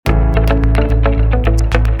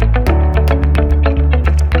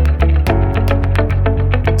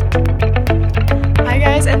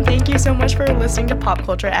so much for listening to Pop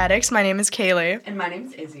Culture Addicts. My name is Kaylee. And my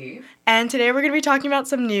name's Izzy. And today we're going to be talking about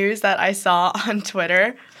some news that I saw on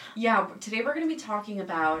Twitter. Yeah, today we're going to be talking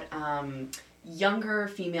about younger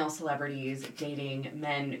female celebrities dating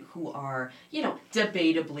men who are,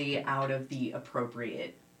 debatably out of the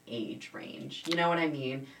appropriate age range. You know what I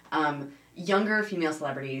mean? Younger female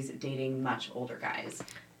celebrities dating much older guys.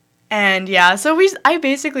 And yeah, so I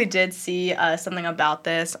basically did see something about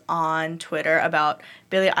this on Twitter about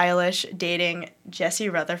Billie Eilish dating Jesse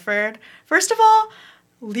Rutherford. First of all,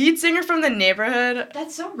 lead singer from The Neighborhood.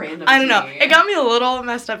 That's so random. I don't know. It got me a little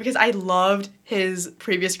messed up because I loved his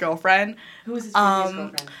previous girlfriend. Who was his previous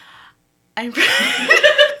girlfriend?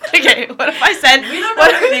 Okay, what if I said? We don't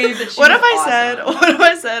know her name, but what if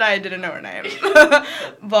I said I didn't know her name?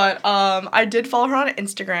 But I did follow her on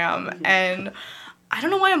Instagram, and I don't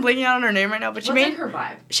know why I'm blanking out on her name right now, but she made her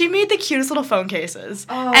vibe. She made the cutest little phone cases.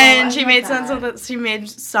 Oh, and she made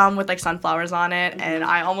some with like sunflowers on it, and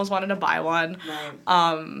I almost wanted to buy one.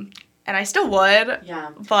 Right. And I still would. Yeah.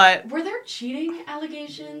 But were there cheating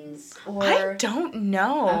allegations or I don't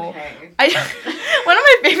know. Okay. One of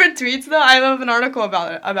my favorite tweets though, I have an article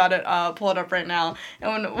about it, pull it up right now.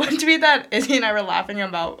 And one tweet that Izzy and I were laughing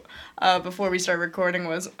about before we started recording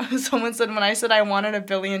was someone said, when I said I wanted a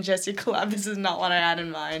Billie and Jesse collab, this is not what I had in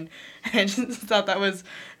mind. And I just thought that was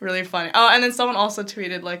really funny. Oh, and then someone also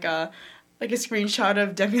tweeted like a screenshot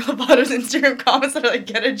of Demi Lovato's Instagram comments that are like,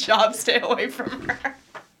 get a job, stay away from her.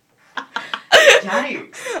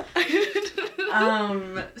 Yikes.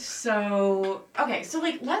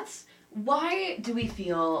 Why do we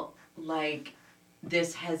feel like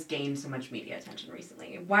this has gained so much media attention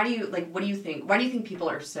recently? What do you think people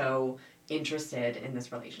are so interested in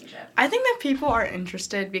this relationship? I think that people are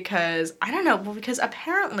interested because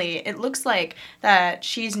apparently it looks like that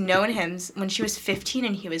she's known him when she was 15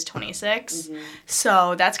 and he was 26. Mm-hmm.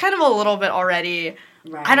 So that's kind of a little bit already.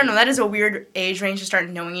 Right. I don't know, that is a weird age range to start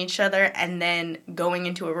knowing each other and then going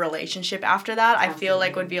into a relationship after that. Absolutely. I feel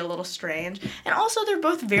like would be a little strange. And also they're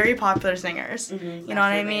both very popular singers. Mm-hmm. You know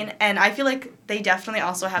what I mean? And I feel like they definitely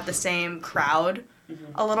also have the same crowd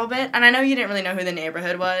a little bit. And I know you didn't really know who The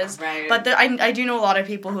Neighborhood was. Right. But I do know a lot of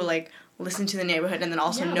people who like listen to The Neighborhood and then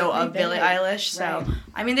also know of Billie Eilish. So, right.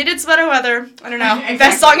 I mean, they did Sweater Weather. I don't know. Exactly.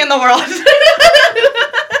 Best song in the world.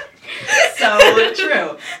 So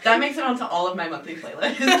true. That makes it onto all of my monthly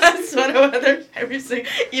playlists. Sweater Weather,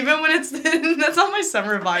 even when that's on my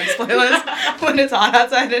summer vibes playlist. When it's hot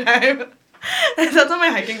outside and that's on my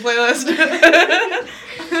hiking playlist.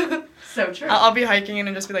 So true. I'll be hiking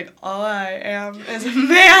and just be like, all I am is a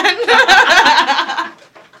man.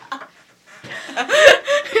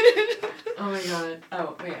 Oh my god.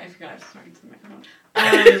 Oh wait, I forgot I was talking to the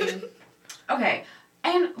microphone. Okay.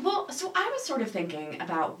 And, so I was sort of thinking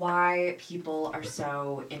about why people are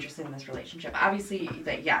so interested in this relationship. Obviously,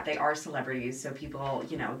 they are celebrities, so people,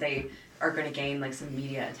 they are going to gain, like, some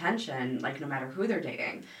media attention, like, no matter who they're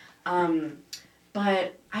dating.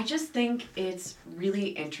 But I just think it's really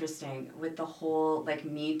interesting with the whole, like,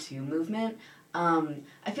 Me Too movement.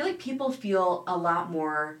 I feel like people feel a lot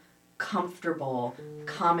more comfortable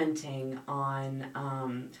commenting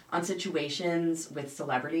on situations with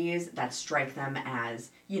celebrities that strike them as,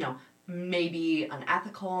 maybe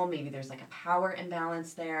unethical, maybe there's like a power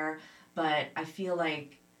imbalance there, but I feel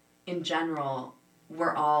like in general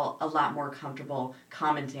we're all a lot more comfortable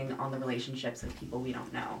commenting on the relationships of people we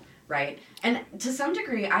don't know, right? And to some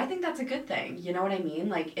degree I think that's a good thing, you know what I mean?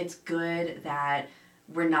 Like, it's good that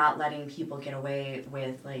we're not letting people get away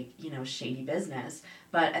with, like, shady business.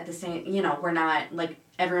 But at the same, we're not, like,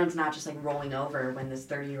 everyone's not just, like, rolling over when this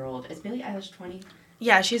 30-year-old... Is Billie Eilish 20?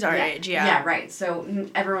 Yeah, she's our age, yeah. Yeah, right. So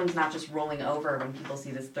everyone's not just rolling over when people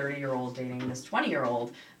see this 30-year-old dating this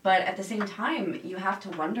 20-year-old. But at the same time, you have to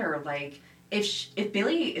wonder, like, if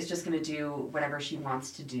Billie is just going to do whatever she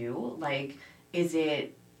wants to do, like, is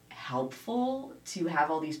it helpful to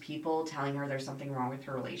have all these people telling her there's something wrong with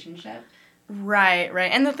her relationship? Right.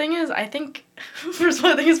 And the thing is, I think, first of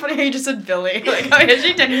all, I think it's funny how you just said Billie. Like, oh yeah,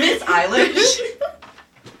 she did. Miss Eilish.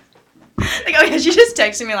 Like, oh yeah, she just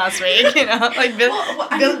texted me last week, Like,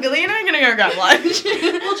 Billie and I are gonna go grab lunch.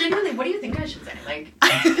 Well, genuinely, what do you think I should say? Like,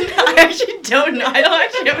 I actually don't know. I don't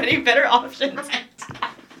actually have any better options.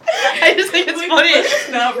 I just think it's funny. Let's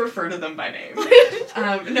just not refer to them by name.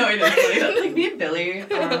 No, it is funny. Like, me and Billie,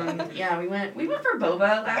 we went for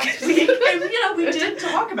boba last week, and, we did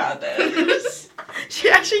talk about this. She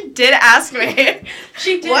actually did ask me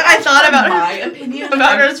she did what I thought about my opinion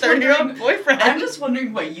about her 30-year-old boyfriend. I'm just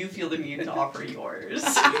wondering why you feel the need to offer yours.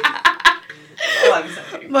 Oh, I'm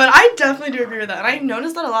sorry. But I definitely do agree with that. And I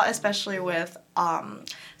noticed that a lot, especially with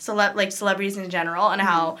celebrities in general, and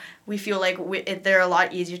how we feel like they're a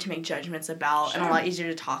lot easier to make judgments about and a lot easier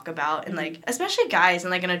to talk about, and like especially guys in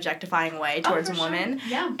like an objectifying way towards women. Sure.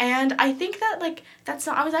 Yeah. And I think that like that's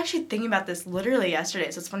not. I was actually thinking about this literally yesterday,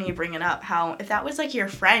 so it's funny you bring it up. How if that was like your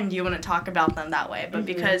friend, you wouldn't talk about them that way, but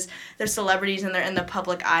because they're celebrities and they're in the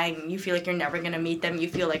public eye, and you feel like you're never gonna meet them, you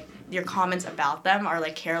feel like your comments about them are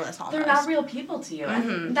like careless almost. They're not real people to you.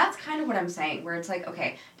 And that's kind of what I'm saying, where it's like,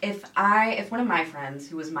 okay, if one of my friends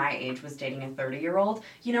who was my age was dating a 30-year-old,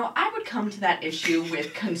 you know, I would come to that issue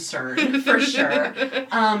with concern for sure.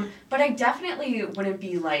 But I definitely wouldn't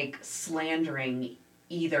be like slandering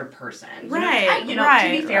either person. Right. To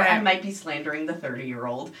be fair, I might be slandering the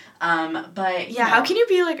 30-year-old. But yeah, how can you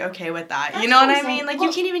be like okay with that? You know what I mean? Like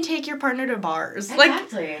you can't even take your partner to bars.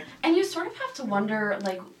 Exactly. And you sort of have to wonder,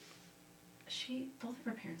 like, both of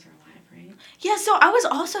her parents are alive, right? Yeah, so I was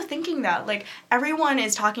also thinking that, like, everyone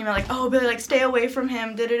is talking about, like, oh, Billie, like, stay away from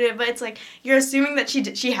him, da-da-da, but it's, like, you're assuming that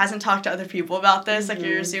she hasn't talked to other people about this, like,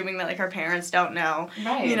 you're assuming that, like, her parents don't know.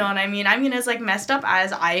 Right. You know what I mean? I mean, as, like, messed up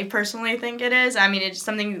as I personally think it is, I mean, it's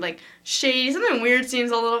something, like, shady, something weird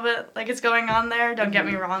seems a little bit like it's going on there, don't get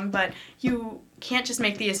me wrong, but you can't just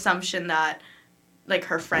make the assumption that, like,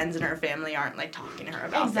 her friends and her family aren't, like, talking to her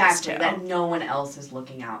about this, too. That no one else is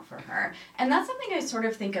looking out for her. And that's something I sort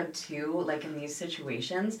of think of, too, like, in these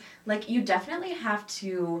situations. Like, you definitely have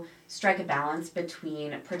to strike a balance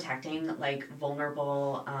between protecting, like,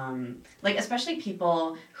 vulnerable, like, especially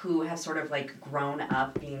people who have sort of, like, grown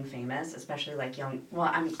up being famous, especially, like, young, well,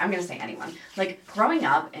 I'm going to say anyone. Like, growing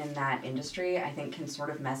up in that industry, I think, can sort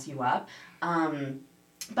of mess you up.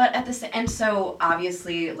 But and so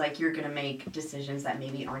obviously, like, you're gonna make decisions that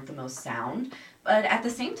maybe aren't the most sound, but at the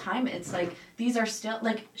same time, it's like these are still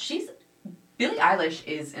like Billie Eilish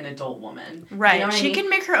is an adult woman, right? You know what she can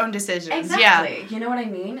make her own decisions. Exactly. Yeah. You know what I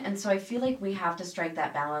mean? And so I feel like we have to strike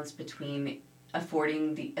that balance between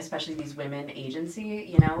affording especially these women agency,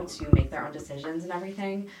 you know, to make their own decisions and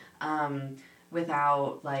everything,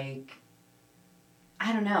 without, like,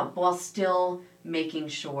 I don't know, while still making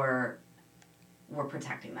sure we're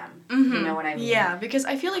protecting them. You know what I mean? Yeah, because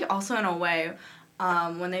I feel like also in a way,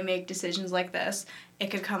 when they make decisions like this,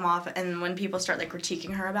 it could come off, and when people start, like,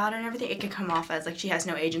 critiquing her about it and everything, it could come off as, like, she has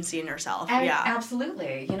no agency in herself. Yeah.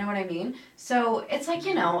 Absolutely. You know what I mean? So it's like,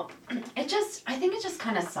 you know, I think it just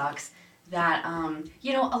kind of sucks that,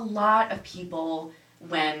 you know, a lot of people,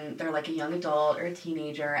 when they're, like, a young adult or a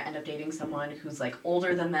teenager, end up dating someone who's, like,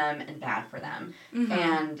 older than them and bad for them.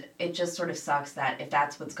 And it just sort of sucks that if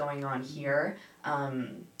that's what's going on here,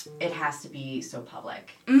 it has to be so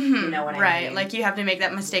public. You know what I mean? Right. Like, you have to make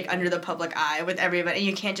that mistake under the public eye with everybody.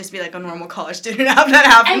 You can't just be, like, a normal college student and have that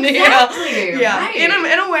happen to you. Yeah. Right. In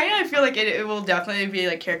a way, I feel like it will definitely be,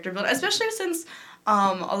 like, character building, especially since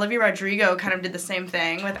Olivia Rodrigo kind of did the same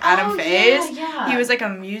thing with Adam Faze. Yeah. He was, like, a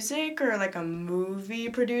music or, like, a movie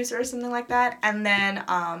producer or something like that. And then,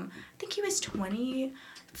 I think he was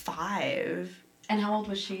 25. And how old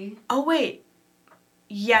was she? Oh, wait.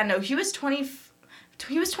 Yeah, no, he was 25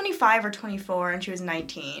 or 24, and she was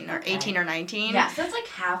 19, or 18 or 19. Yeah, so that's, like,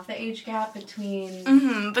 half the age gap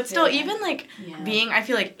between... But still, even, like, being, I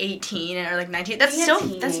feel like, 18 or, like, 19,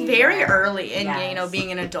 that's very early in, you know,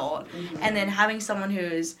 being an adult. And then having someone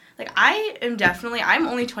who's, like, I'm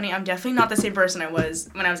only 20, I'm definitely not the same person I was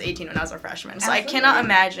when I was 18 when I was a freshman. So I cannot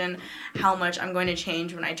imagine how much I'm going to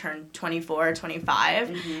change when I turn 24 or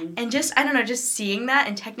 25. And just, I don't know, just seeing that,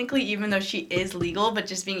 and technically, even though she is legal, but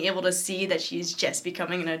just being able to see that she's just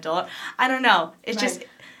becoming an adult, I don't know, it's just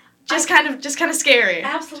kind of scary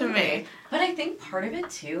to me. But I think part of it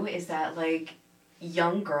too is that, like,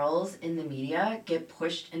 young girls in the media get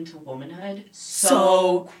pushed into womanhood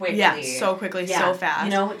so quickly. Yeah, so quickly, so fast.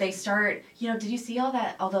 You know, they start, you know, did you see all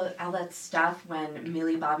that stuff when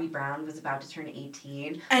Millie Bobby Brown was about to turn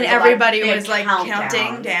 18? And everybody was, like,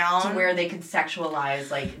 counting down to where they could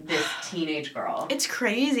sexualize, like, this teenage girl. It's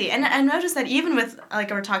crazy. And I noticed that even with,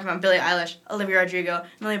 like, we're talking about Billie Eilish, Olivia Rodrigo,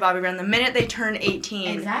 Millie Bobby Brown, the minute they turn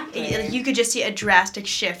 18, you could just see a drastic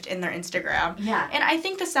shift in their Instagram. Yeah. And I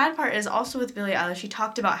think the sad part is also with Billie Eilish, she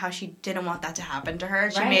talked about how she didn't want that to happen to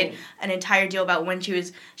her. She made an entire deal about when she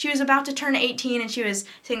was about to turn 18, and she was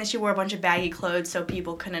saying that she wore a bunch of baggy clothes so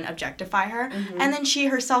people couldn't objectify her. And then she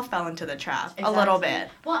herself fell into the trap a little bit.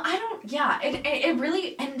 Well, it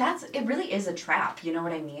really is a trap, you know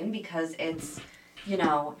what I mean? Because it's, you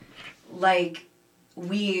know, like,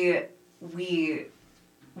 we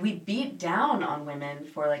we beat down on women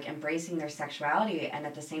for like embracing their sexuality and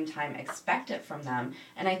at the same time expect it from them.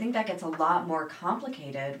 And I think that gets a lot more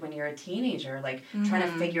complicated when you're a teenager, like trying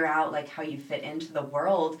to figure out like how you fit into the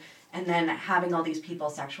world, and then having all these people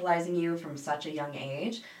sexualizing you from such a young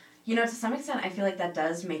age. You know, to some extent, I feel like that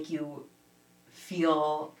does make you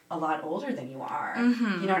feel a lot older than you are.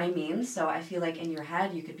 You know what I mean? So I feel like in your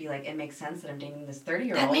head you could be like, it makes sense that I'm dating this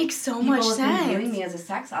 30-year-old. That makes so much sense. People have been viewing me as a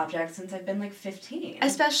sex object since I've been like 15.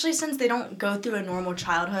 Especially since they don't go through a normal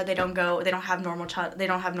childhood. They don't have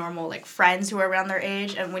normal like friends who are around their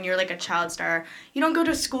age. And when you're like a child star, you don't go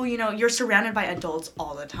to school, you know, you're surrounded by adults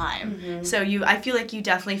all the time. So I feel like you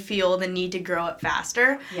definitely feel the need to grow up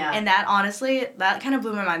faster. Yeah. And that honestly, that kind of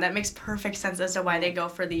blew my mind. That makes perfect sense as to why they go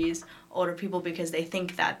for these older people, because they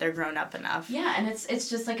think that they're grown up enough. Yeah, and it's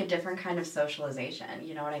just like a different kind of socialization,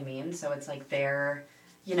 you know what I mean? So it's like their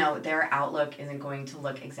outlook isn't going to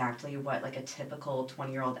look exactly what like a typical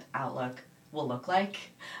 20-year-old outlook will look like.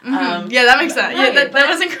 Yeah, that makes sense. Right, yeah, that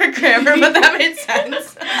wasn't correct grammar, but that made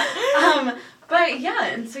sense. But yeah,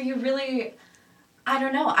 and so you really, I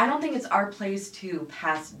don't know. I don't think it's our place to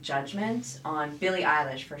pass judgment on Billie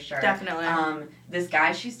Eilish, for sure. Definitely. This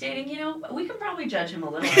guy she's dating, you know, we can probably judge him a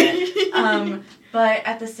little bit. But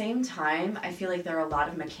at the same time, I feel like there are a lot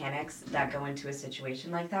of mechanics that go into a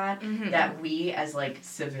situation like that that we as, like,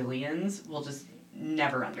 civilians will just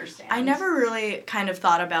never understand. I never really kind of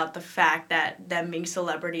thought about the fact that them being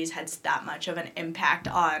celebrities had that much of an impact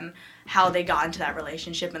on how they got into that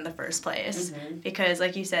relationship in the first place. Because,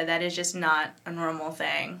 like you said, that is just not a normal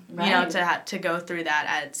thing, you know, to go through that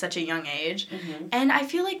at such a young age. And I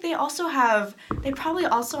feel like they probably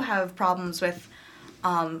also have problems with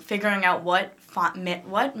figuring out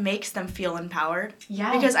what makes them feel empowered.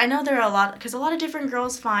 Yeah. Because I know there are a lot of different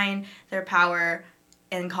girls find their power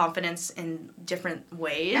and confidence in different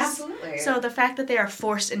ways. Absolutely. So the fact that they are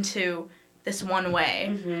forced into this one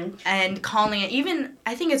way and calling it, even,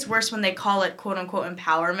 I think it's worse when they call it quote-unquote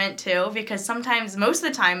empowerment too, because most of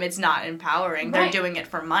the time it's not empowering. They're doing it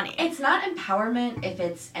for money. It's not empowerment if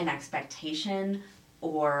it's an expectation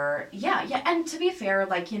or, yeah, and to be fair,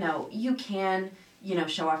 like, you know, you can, you know,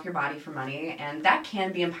 show off your body for money, and that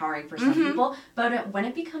can be empowering for some people, but when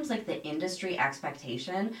it becomes, like, the industry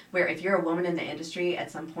expectation, where if you're a woman in the industry, at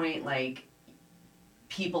some point, like,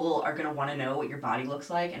 people are going to want to know what your body looks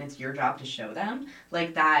like, and it's your job to show them,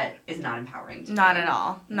 like, that is not empowering to Not me. at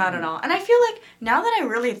all. Not at all. And I feel like, now that I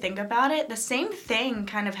really think about it, the same thing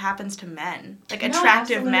kind of happens to men. Like,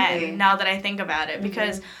 attractive men, now that I think about it,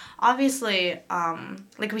 because obviously,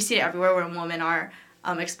 like, we see it everywhere where women are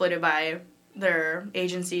exploited by their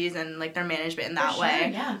agencies and like their management in that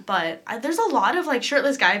way. Yeah. But there's a lot of like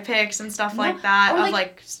shirtless guy pics and stuff like that, or of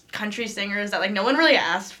like country singers that like no one really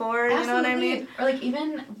asked for. Absolutely. You know what I mean? Or like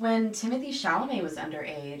even when Timothée Chalamet was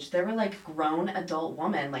underage, there were like grown adult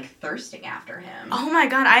women like thirsting after him. Oh my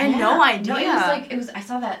god, I had no idea. No, it was I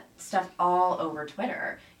saw that stuff all over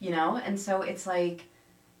Twitter, you know? And so it's like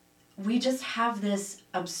we just have this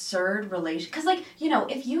absurd relation, because like, you know,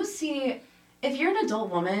 if you're an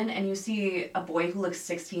adult woman and you see a boy who looks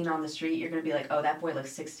 16 on the street, you're going to be like, oh, that boy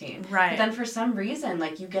looks 16. Right. But then for some reason,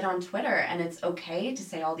 like, you get on Twitter and it's okay to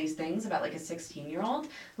say all these things about, like, a 16-year-old.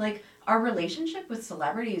 Like, our relationship with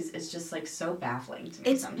celebrities is just, like, so baffling to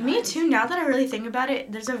me sometimes. Me too. Now that I really think about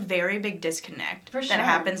it, there's a very big disconnect that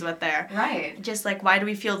happens with there. Right. Just, like, why do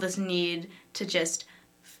we feel this need to just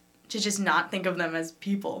not think of them as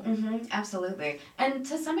people? Absolutely. And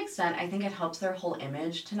to some extent, I think it helps their whole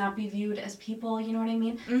image to not be viewed as people, you know what I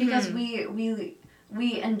mean? Because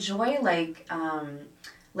we enjoy, like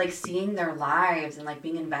seeing their lives and, like,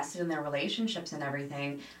 being invested in their relationships and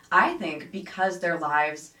everything, I think, because their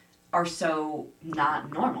lives are so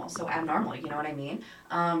not normal, so abnormal, you know what I mean?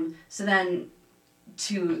 So then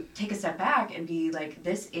to take a step back and be like,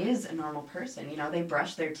 this is a normal person, you know, they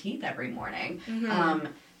brush their teeth every morning.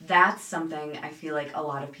 That's something I feel like a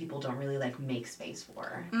lot of people don't really, like, make space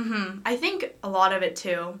for. I think a lot of it,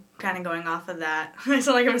 too, kind of going off of that. I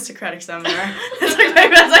sound like I'm a Socratic somewhere. that's like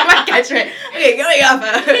my catchphrase. Okay, going off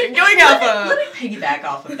of... Let me piggyback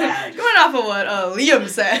off of that. Going off of what Liam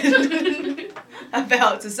said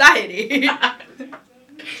about society. I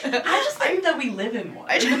just think that we live in one.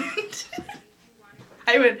 I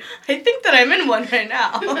think that I'm in one right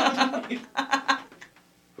now.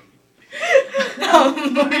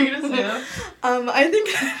 What are you gonna say?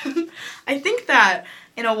 I think that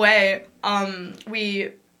in a way,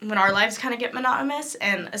 when our lives kind of get monotonous,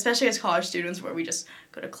 and especially as college students where we just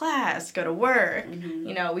go to class, go to work. Mm-hmm.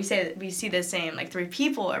 You know, we see the same, like, 3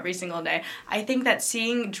 people every single day. I think that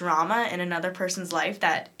seeing drama in another person's life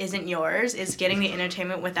that isn't yours is getting the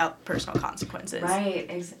entertainment without personal consequences.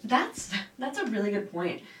 Right. That's a really good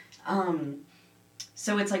point.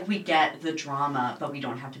 So it's like we get the drama, but we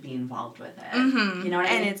don't have to be involved with it. Mm-hmm. You know what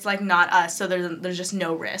I mean? And it's, like, not us, so there's just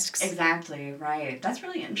no risks. Exactly, right. That's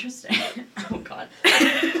really interesting. Oh, God.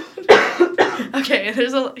 Okay,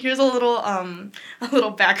 here's a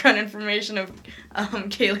little background information of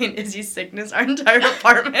Kaylee and Izzy's sickness. Our entire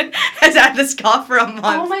apartment has had this cough for a month.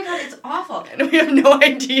 Oh my God, it's awful. And we have no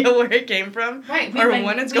idea where it came from. Right.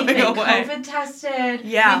 When it's going away. We've been COVID tested.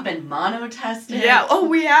 Yeah. We've been mono tested. Yeah. Oh,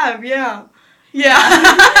 we have. Yeah.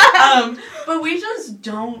 Yeah. But we just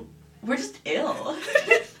don't. We're just ill.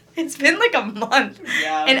 It's been like a month.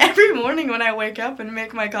 Yeah. And every morning when I wake up and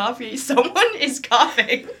make my coffee, someone is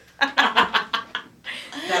coughing.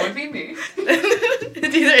 That would be me.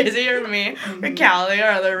 It's either Izzy or me, Mm-hmm. or Callie,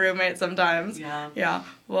 our other roommate sometimes. Yeah. Yeah.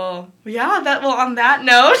 Well, on that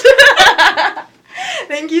note,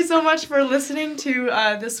 thank you so much for listening to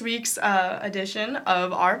this week's edition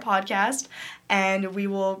of our podcast. And we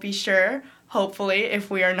will be sure, hopefully, if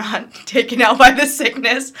we are not taken out by the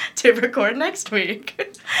sickness, to record next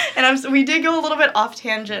week. And we did go a little bit off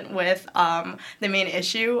tangent with the main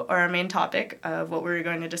issue or our main topic of what we were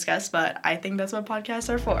going to discuss, but I think that's what podcasts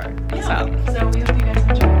are for. Yeah. So we hope you guys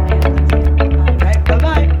enjoy it.